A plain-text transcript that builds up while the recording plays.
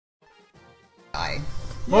die.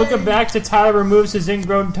 Welcome back to Tyler removes his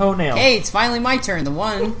ingrown toenail. Hey, it's finally my turn. The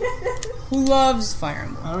one who loves Fire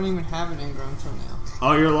Emblem. I don't even have an ingrown toenail.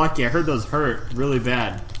 Oh, you're lucky. I heard those hurt really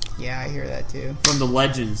bad. Yeah, I hear that too. From the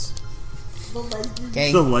legends.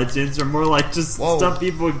 Okay. The legends are more like just stuff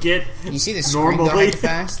people get You see the screen normally. going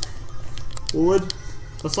fast? Well,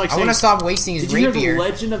 that's like I want to stop wasting his Did you rapier. hear the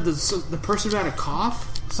legend of the person who had a cough?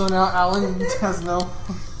 So now Alan has no...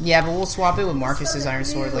 Yeah, but we'll swap it with Marcus's Iron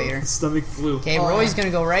Sword later. Stomach flu. Okay, Roy's gonna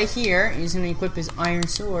go right here. He's gonna equip his Iron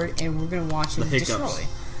Sword, and we're gonna watch him destroy.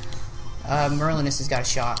 Merlinus has got a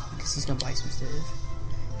shot because he's gonna buy some stuff.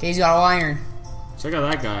 Okay, he's got all iron. Check out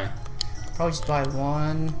that guy. Probably just buy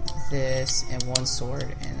one this and one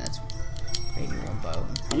sword, and that's maybe one bow.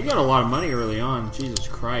 You got a lot of money early on. Jesus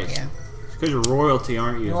Christ. Yeah. It's because you're royalty,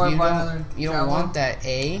 aren't you? You don't want that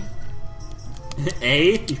A.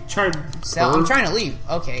 A? You trying to Sell? I'm trying to leave.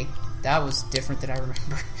 Okay, that was different than I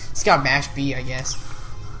remember. He's got mash B, I guess.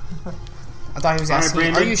 I thought he was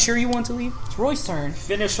asking, are you sure you want to leave? It's Roy's turn.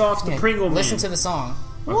 Finish off the Pringle Man. Listen to the song.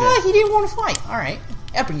 Okay. What? He didn't want to fight. Alright.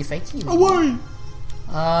 After you fight, you away!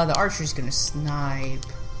 The archer's gonna snipe,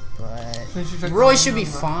 but Roy should be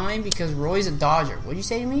fine because Roy's a dodger. What'd you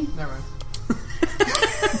say to me? Never mind.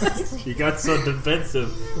 You got so defensive.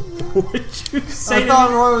 What'd you say? I thought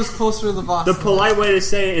Roy was closer to the boss. The polite way to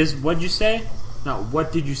say it is, what'd you say? No,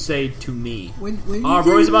 what did you say to me? When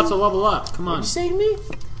Roy's about to level up. Come on. What'd you say to me?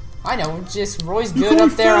 I know, just Roy's good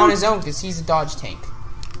up there on his own because he's a dodge tank.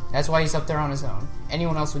 That's why he's up there on his own.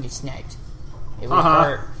 Anyone else would get sniped. It would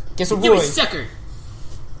hurt. Guess what, Roy? Sucker.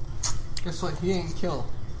 Guess what? He ain't kill.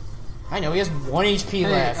 I know, he has 1 HP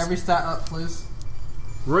left. Every stat up, please.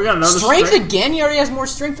 Roy got another strength again? He already has more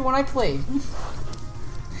strength than when I played.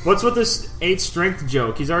 What's with this 8 strength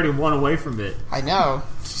joke? He's already 1 away from it. I know.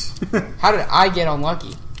 How did I get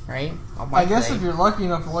unlucky? Right? I guess if you're lucky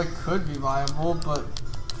enough, Roy could be viable, but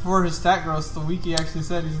for his stat growth, the wiki actually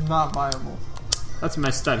said he's not viable. That's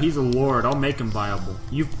messed up. He's a lord. I'll make him viable.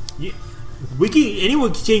 Wiki.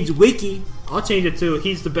 Anyone can change the wiki. I'll change it to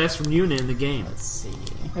he's the best from unit in the game. Let's see.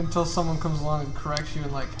 Until someone comes along and corrects you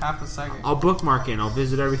in like half a second. I'll bookmark it and I'll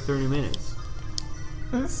visit every 30 minutes.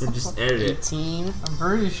 And just edit it. 18. I'm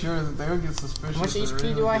pretty sure that they would get suspicious. How much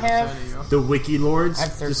HP do I have? The wiki lords I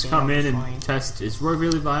have 13, just come in and test, is Roy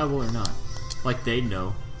really viable or not? Like they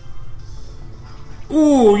know.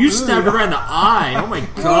 Ooh, you stabbed her right in the eye. Oh my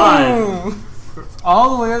god.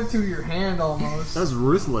 All the way up to your hand almost. That's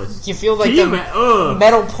ruthless. You feel like the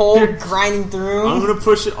metal pole grinding through? I'm gonna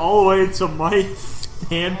push it all the way until my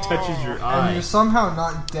hand touches your eye. And you're somehow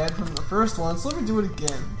not dead from the first one, so let me do it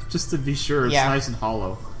again. Just to be sure it's nice and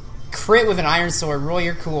hollow. Crit with an iron sword. Roy,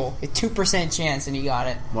 you're cool. A 2% chance and you got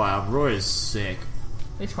it. Wow, Roy is sick.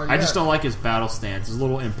 I just don't like his battle stance. It's a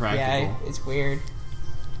little impractical. Yeah, it's weird.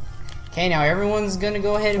 Okay, now everyone's gonna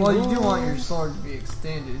go ahead and move. Well, you do want your sword to be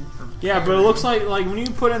extended. Yeah, but it looks like when you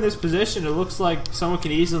put it in this position, it looks like someone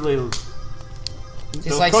can easily.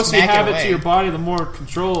 Just like closer you have it to your body, the more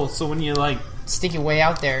control. So when you like stick it way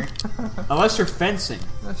out there, unless you're fencing.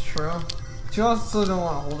 That's true. But you also don't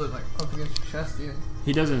want to hold it like up against your chest, either.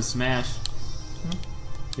 He doesn't smash.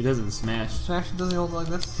 He doesn't smash. Smash doesn't hold it like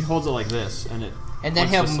this. He holds it like this, and then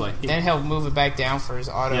he'll move it back down for his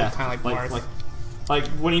auto, kind of like Marth. Like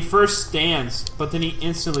when he first stands, but then he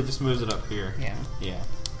instantly just moves it up here. Yeah. Yeah.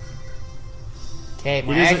 Okay,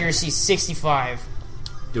 my accuracy's 65.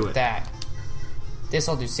 Do it. That. This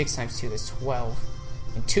I'll do 6 times 2, that's 12.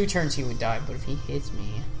 In 2 turns he would die, but if he hits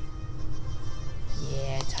me...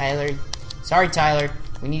 Yeah, Tyler. Sorry, Tyler.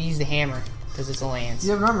 We need to use the hammer, because it's a lance.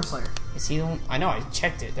 You have an armor slayer. Is he the one? I know, I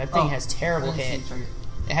checked it. That thing has terrible hit.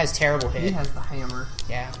 It has terrible hit. He has the hammer.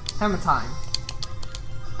 Yeah. Hammer time.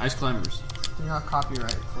 Ice climbers. Do not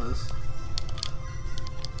copyright, please.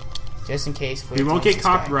 Just in case. We won't get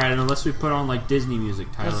copyrighted unless we put on like Disney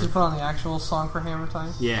music, Tyler. Unless we put on the actual song for Hammer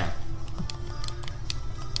Time? Yeah.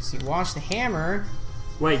 So you watch the hammer.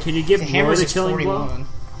 Wait, can you give Roy the killing 41. blow?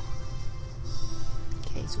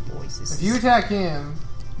 Okay, so boys, this if you attack him,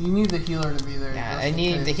 you need the healer to be there. Yeah, I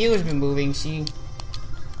need the healer's been moving.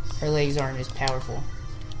 Her legs aren't as powerful.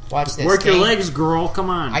 Watch this. Work your legs, girl. Come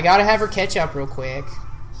on. I gotta have her catch up real quick.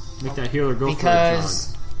 Make that healer go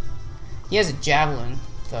because he has a javelin,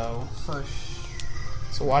 though. Push.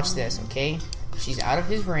 So watch this, okay? She's out of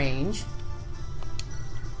his range.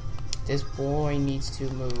 This boy needs to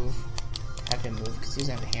move. Have him move because he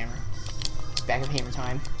doesn't have a hammer. It's back of hammer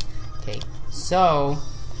time. Okay, so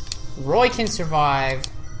Roy can survive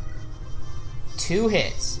 2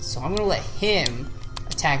 hits. So I'm gonna let him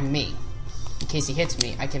attack me. In case he hits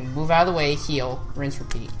me, I can move out of the way, heal, rinse,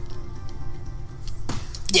 repeat.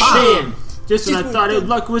 Damn! Just when I thought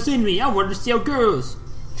luck was in me, I wanted to steal girls.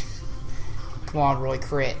 Come on, Roy,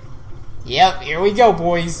 crit. Yep, here we go,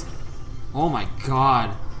 boys. Oh my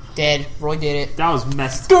god. Dead. Roy did it. That was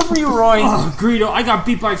messed up. Good for you, Roy. Oh, Greedo, I got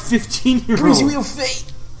beat by a 15-year-old. Greasy wheel fate.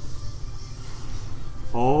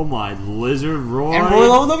 Oh my lizard, Roy. And Roy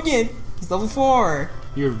leveled up again. He's level 4.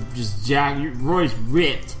 You're just Roy's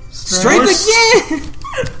ripped. Strength again!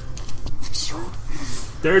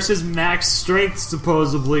 There's his max strength,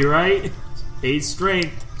 supposedly, right? 8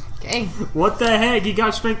 strength. Okay. What the heck? He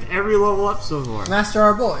got strength every level up so far. Master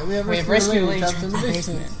our boy. We have rescue lady lady trapped in the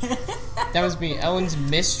basement. That was me, Ellen's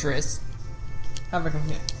mistress. Have her come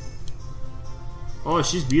here. Oh,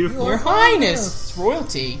 she's beautiful. Your Highness! It's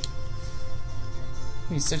royalty.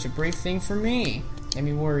 He's such a brave thing for me. Get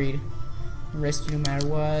me worried. Rescue no matter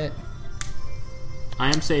what. I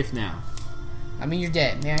am safe now. I mean, you're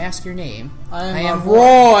dead. May I ask your name? I am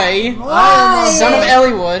Roy. Roy! Son of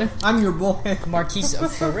Elliewood. I'm your boy. Marquise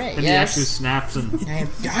of Foray. And Yes. he actually snaps and... I am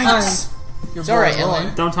Yikes! It's alright,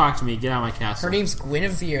 Ellen. Don't talk to me. Get out of my castle. Her name's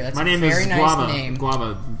Guinevere. That's My a name very is nice Guava. name.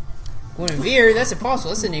 Guava. Guinevere? That's impossible.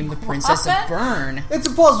 That's the name of the Princess of Bern. It's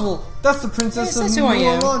impossible. That's the princess Yes, that's of who I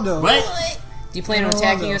am. Orlando. What? Do you plan on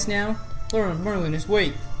attacking us now? Lord Merlinus,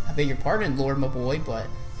 wait. I beg your pardon, Lord, my boy, but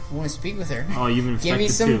I want to speak with her. Oh, you've been Give me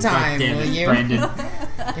infected some too. time, God damn will it, you? Brandon.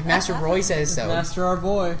 If Master Roy says so. Master our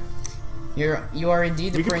boy. You are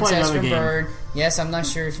indeed the We can play princess another from game. Bern. Yes, I'm not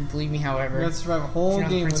sure if you believe me, however. You have to survive a If whole you're not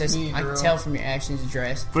the game princess, with me, I girl. can tell from your actions and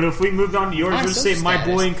dress. But if we moved on to yours, I'm just social say my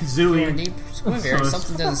boy and status. You are Kazooie. indeed Guinevere. So it's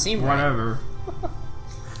Something doesn't seem right. Whatever.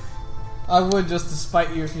 I would just to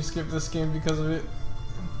spite you if you skipped this game because of it.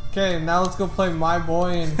 Okay, now let's go play My Boy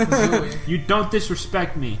and Kazooie. You don't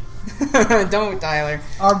disrespect me. Don't, Tyler.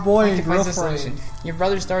 Our boy I and can find some girlfriend. solution. Your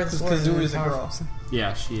brother started the Because story. Kazooie is a girl.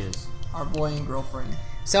 Yeah, she is. Our boy and girlfriend.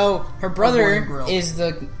 So her boy brother and girl. is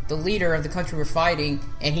the leader of the country we're fighting,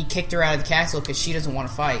 and he kicked her out of the castle because she doesn't want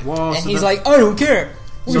to fight. Whoa, and so he's that- like, I don't care.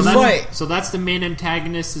 We're So gonna fight. that's the main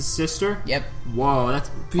antagonist's sister? Yep. Whoa, that's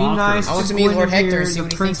Be bonkers. nice I want to to meet Lord Hector Guinevere, and see the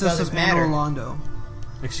what he thinks princess about this of matter. Anne Orlando.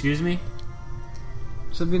 Excuse me?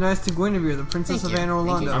 So be nice to Guinevere, the princess Thank of you. Anne Thank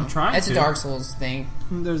you. Orlando. I'm trying That's to. a Dark Souls thing.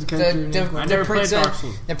 There's a The, character named the, Guinevere. I the never played princess, Dark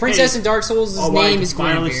Souls. the princess Hey. in Dark Souls' Oh, wow, name you is can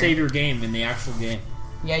finally Guinevere. save your game in the actual game.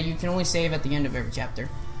 Yeah, you can only save at the end of every chapter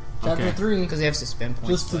Chapter Okay. 3. because they have suspend points.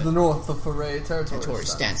 Just to the north of Foray territory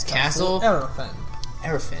stands Castle Erefan.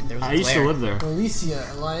 Erefin. There was I a used to glare. live there. Alicia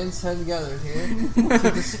and Lions have gathered here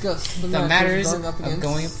to discuss the, The matters going up of against.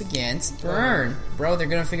 going up against Bern. Bro, they're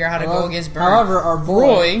gonna figure out how to go against Bern. However, our boy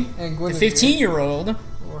Roy, and the Guinevere 15-year-old,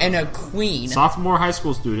 and a queen Sophomore high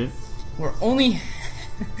school student. were only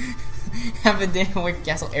have a day away from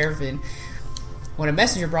Castle Erefin. When a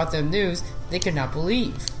messenger brought them news, they could not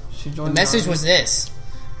believe. She The joined message army. was this.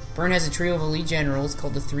 Bern has a trio of elite generals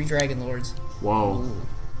called the Three Dragon Lords. Whoa. Ooh.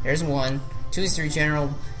 There's one. Two is three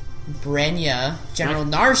General Brenya, General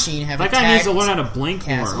Narshin have That guy attacked. needs to learn how to blink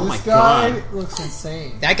more. Castle. Oh my This guy god. looks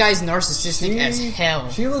insane. That guy's narcissistic as hell.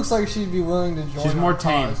 She looks like she'd be willing to join She's more our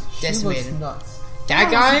tame. cause. She Decimated. looks nuts.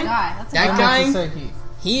 That guy, That's that I guy, meant to say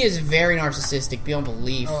he is very narcissistic beyond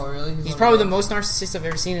belief. Oh, really? He's probably the most narcissist I've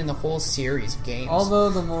ever seen in the whole series of games. Although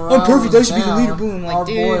the morale I'm perfect, was I should be the down, leader, boom, like, our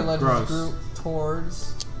dude. boy led Gross. his group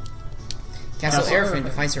towards... Castle Castle Erefin to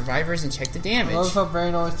Erefin. find survivors and check the I love damage. how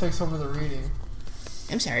Brandon always takes over the reading.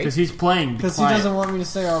 I'm sorry. Because he's playing. Because he doesn't want me to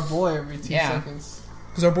say our boy every 2 Yeah. seconds.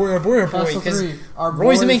 Because our boy. Castle Because 3, our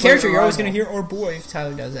Roy's boy the main is like character. a You're always rival. going to hear our boy if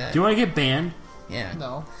Tyler does that. Do you want to get banned? Yeah.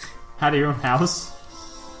 No. Out of your own house?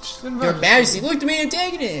 Your Majesty, look, the main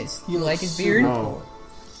antagonist. You like his beard? Whoa.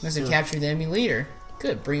 Must have captured the enemy leader.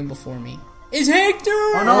 Good, bring him before me. Is Hector?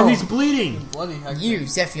 Oh no, he's bleeding. Bloody heck. You,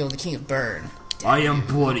 Zephiel, the king of Bern. I am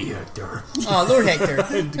bloody Hector. Oh, Lord Hector. Let's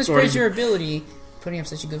Gordon. praise your ability putting up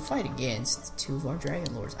such a good fight against two of our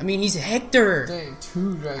dragon lords. I mean, he's Hector. Dang,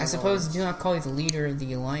 2 dragon I suppose lords. do not call you the leader of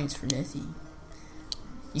the alliance for nothing.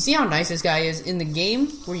 You see how nice this guy is? In the game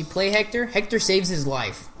where you play Hector, Hector saves his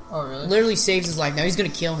life. Oh, really? Literally saves his life. Now he's gonna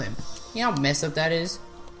kill him. You know how messed up that is?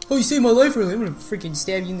 Oh, you saved my life earlier. I'm gonna freaking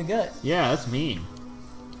stab you in the gut. Yeah, that's mean.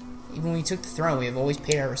 Even when we took the throne, we have always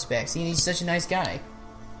paid our respects. See, he's such a nice guy.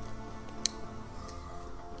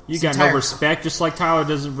 You It's got no entire- respect, just like Tyler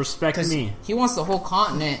doesn't respect Because me. he wants the whole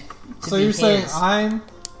continent to So be you're his. saying I'm...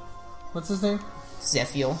 What's his name?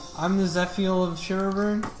 Zephiel. I'm the Zephiel of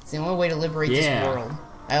Shimmerburn? It's the only way to liberate Yeah. this world.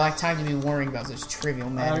 I lack time to be worrying about such trivial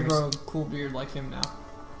I gotta matters. grow a cool beard like him now.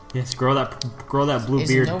 Yes, grow that blue It's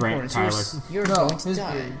beard, no Brant, importance. Tyler. You're No, going to his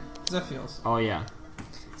die. beard. Zephiel's. Oh yeah.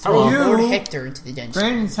 Throw You- Lord Hector into the dungeon.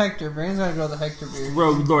 Brandon's Hector. Brandon's gotta grow the Hector beard. Bro,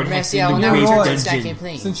 Lord Messi, Hector I will in the never Roy. Razor return to that Dungeon.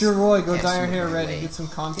 campaign. Since you're Roy, go Yes, dye your hair right red away. and get some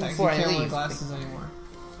contacts. You Before I can't wear leave. glasses anymore.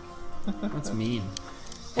 That's mean.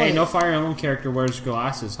 Hey, Wait. no Fire Emblem character wears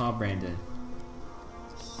glasses, huh, Brandon?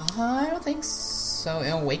 I don't think so.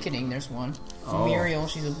 In Awakening, there's one. Oh. Muriel,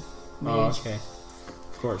 she's a mage. Oh, okay.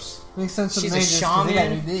 Of course. Makes sense. with She's a mages, 'cause they got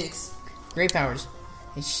shaman. new dicks. Great powers.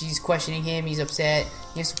 And she's questioning him, he's upset.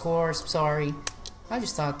 Yes, of course, I'm sorry. I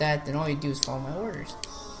just thought that, then all you do is follow my orders.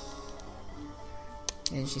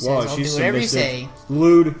 And she says, Whoa, I'll she's do whatever you submissive. say.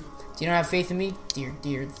 Lewd. Do you not have faith in me? Dear,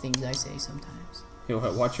 the things I say sometimes. Yo,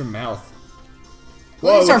 watch your mouth.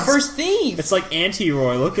 Well, it's our it's- first thief! It's like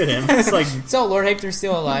Anti-Roy. Look at him. It's like So, Lord Hector's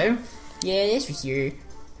still alive? Yeah, that's for sure.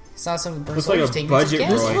 Saw some of the Looks like a soldiers taking budget his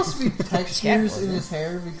There's Roy. supposed to be textures in wasn't his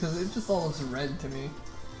hair because it just all looks red to me.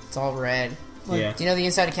 It's all red. yeah. Do you know the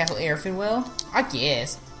inside of Castle Airfin well? I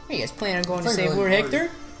guess. Are you guys planning on going It's to like save really Lord hard.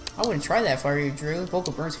 Hector? I wouldn't try that if I were you, Drew. Both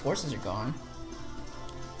of Burn's forces are gone.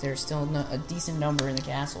 There's still a decent number in the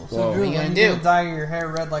castle. So Whoa. what are Drew, you when gonna you do? gonna dye your hair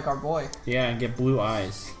red like our boy? Yeah, and get blue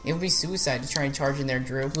eyes. It would be suicide to try and charge in there,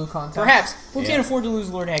 Drew. Blue contacts. Perhaps. We Yeah. can't afford to lose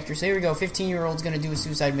Lord Hector, so here we go. 15-year-old's gonna do a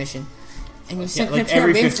suicide mission. And you said like that our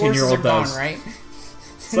every main forces 15-year-old are gone, does. right?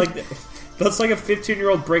 It's like that's like a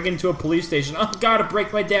 15-year-old breaking into a police station. Oh, gotta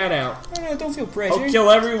break my dad out. No, don't feel pressure. I'll kill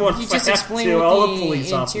everyone You if I just have explain to. what All the the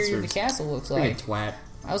police interior of the officers. castle looks Like like. a twat.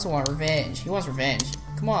 I also want revenge. He wants revenge.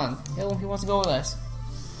 Come on. He wants to go with us.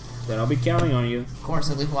 Then I'll be counting on you. Of course,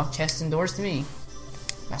 he'll leave locked chests and doors to me.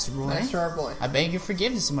 Master Roy, Nice to our boy. I beg your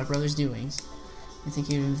forgiveness of my brother's doings. I think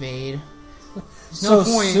he'd invade. There's So no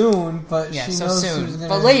point. soon, but Yeah, she so knows she was soon. gonna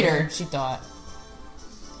But later, invade. she thought.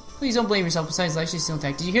 Please don't blame yourself. Besides, life she's still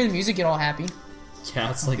intact. Did you hear the music? Get all happy.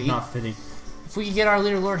 Yeah, it's like Beat. not fitting. If we could get our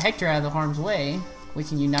leader Lord Hector out of the harm's way, we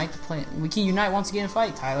can unite the plan. We can unite once again and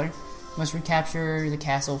fight. Tyler, we must recapture the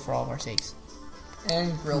castle for all of our sakes.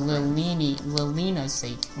 And For grill. Lilina's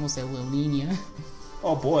sake. I almost said Lilinia.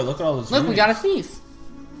 Oh boy, look at all those. Look, we units. got a thief.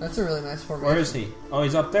 That's a really nice formation. Where is he? Oh,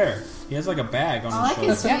 he's up there. He has like a bag on I his like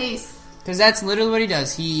his shoulder. face. Because that's literally what he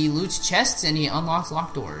does. He loots chests and he unlocks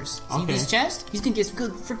locked doors. See Okay. this chest? He's gonna get some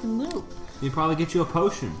good freaking loot. He'd probably get you a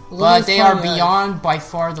potion. But they are Funny, beyond by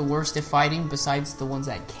far the worst at fighting, besides the ones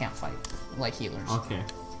that can't fight, like healers. Okay.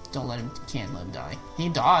 Don't let him, can't let him die. He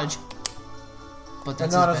can dodge, but But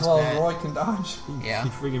that's not his as best well bet. as Roy can dodge. Yeah.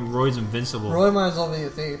 Freaking Roy's invincible. Roy might as well be a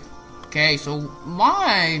thief. Okay, so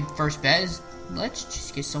my first bet is let's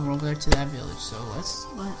just get someone over there to that village. So let's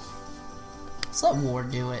let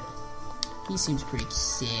Ward do it. He seems pretty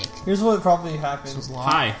sick. Here's what probably This happened. was long.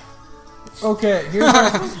 Hi. Okay, here's our,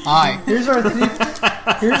 Hi. here's our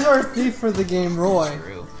thief. Here's our thief for the game, Roy.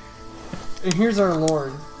 True. And here's our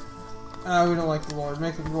lord. We don't like the lord.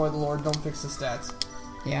 Make Roy the lord. Don't fix the stats.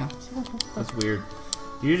 Yeah. That's weird.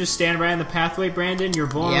 You just stand right in the pathway, Brandon. You're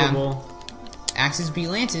vulnerable. Axes beat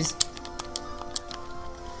lances.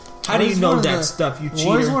 How do you Roy's know one of that the- stuff, you Roy's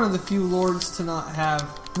cheater? one of the few lords to not have.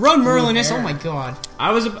 Run, Blue Merlinus! hair. Oh my god.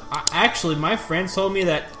 I was actually my friend told me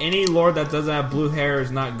that any lord that doesn't have blue hair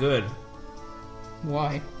is not good.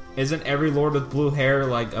 Why? Isn't every lord with blue hair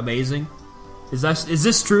like amazing? Is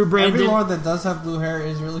this true, Brandon? Every lord that does have blue hair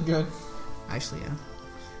is really good. Actually, yeah.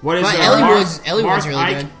 What is But it? Eliwood's really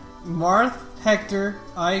Ike, good. Marth, Hector,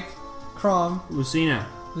 Ike, Crom, Lucina.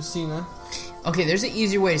 Lucina. Okay, there's an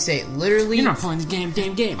easier way to say it. Literally, You're not playing the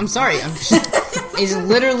damn game. I'm sorry. Is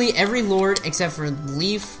literally every lord except for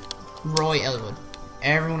Leaf, Roy, Eliwood.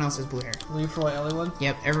 Everyone else has blue hair. Leaf Roy Eliwood.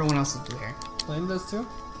 Yep, everyone else has blue hair. Lynn does too.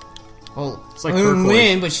 Well, It's like Lynn,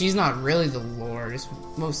 turquoise. but she's not really the lord. It's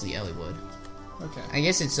mostly Eliwood. Okay. I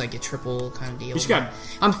guess it's like a triple kind of deal. You just got.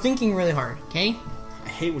 I'm thinking really hard. Okay. I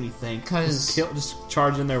hate when you think. 'Cause- Just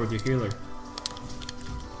charge in there with your healer.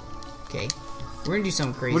 Okay. We're gonna do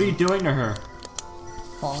something crazy. What are you doing to her?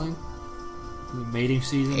 Falling. Mating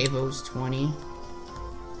season. Avo's 20.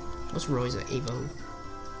 What's Roy's at Avo?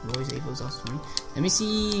 Roy's Avo's also 20. Let me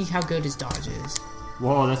see how good his dodge is.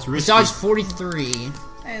 Whoa, that's His risky. dodge 43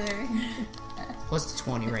 Tyler. plus the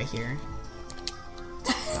 20 right here.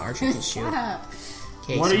 The archer can shoot. Stop.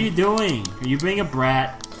 Okay, What so are you doing? Are you being a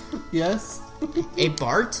brat? Yes. a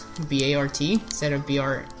Bart, B-A-R-T, instead of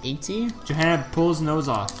B-R-A-T. Johanna, pull his nose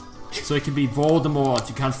off. So it can be Voldemort.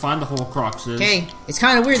 You can't find the whole cruxes. Okay, it's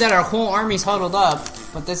kind of weird that our whole army's huddled up,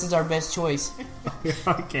 but this is our best choice.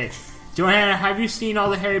 Okay. Johanna, have you seen all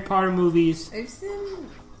the Harry Potter movies? I've seen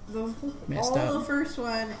Messed all up. the first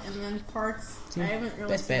one, and then parts. I haven't really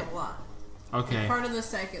best seen bet. a lot. Okay. Part of the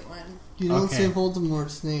second one. You don't Okay. say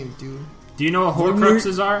Voldemort's name, dude. Do you know what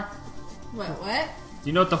Horcruxes are? What? Do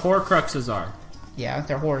you know what the Horcruxes are? Yeah,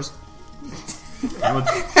 they're whores. And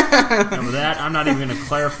with that, I'm not even going to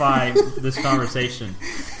clarify this conversation.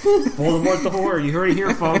 Voldemort the whore. You heard it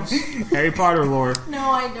here, folks. Harry Potter lore. No,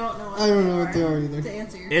 I don't know what I don't they know what are, they are either. To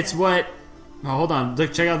answer your It's question. what Oh, hold on.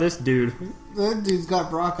 Look, check out this dude. That dude's got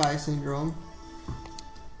Brock Eye syndrome.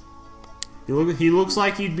 He looks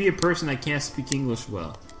like he'd be a person that can't speak English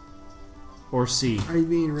well. Or see. Are you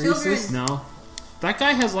being racist? Children. No. That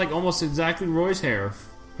guy has like almost exactly Roy's hair.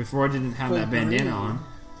 Before I didn't have that bandana on.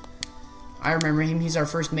 I remember him. He's our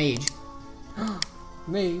first mage.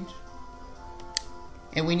 Mage.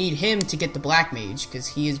 And we need him to get the black mage, because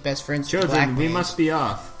he is best friends with the black Children, we mage. must be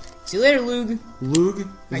off. See you later, Lug. Lug?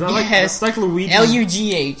 I Is that like, guess. that's like Luigi's...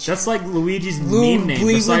 L-U-G-H. That's like Luigi's Lug meme name.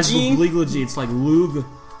 Besides Bleeglegy? Bleeglegy, it's like Lug.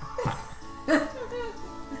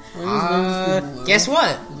 Guess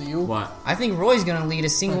what? Liu. What? I think Roy's gonna lead a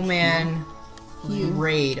single man You.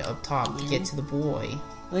 raid up top to get to the boy.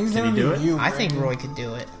 I think it's Can gonna he do be it? you, I think Brandon. Roy could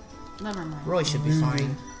do it. Never mind. Roy should be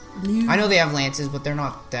fine. I know they have lances, but they're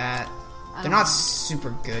not that. They're not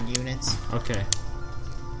super good units. Okay.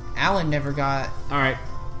 Alan never got. Alright.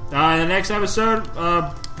 In the next episode,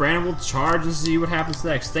 Brandon will charge and see what happens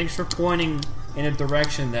next. Thanks for pointing in a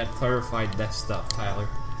direction that clarified that stuff, Tyler.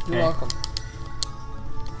 You're welcome.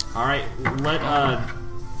 Alright, let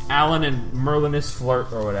Alan and Merlinus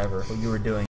flirt or whatever, what you were doing.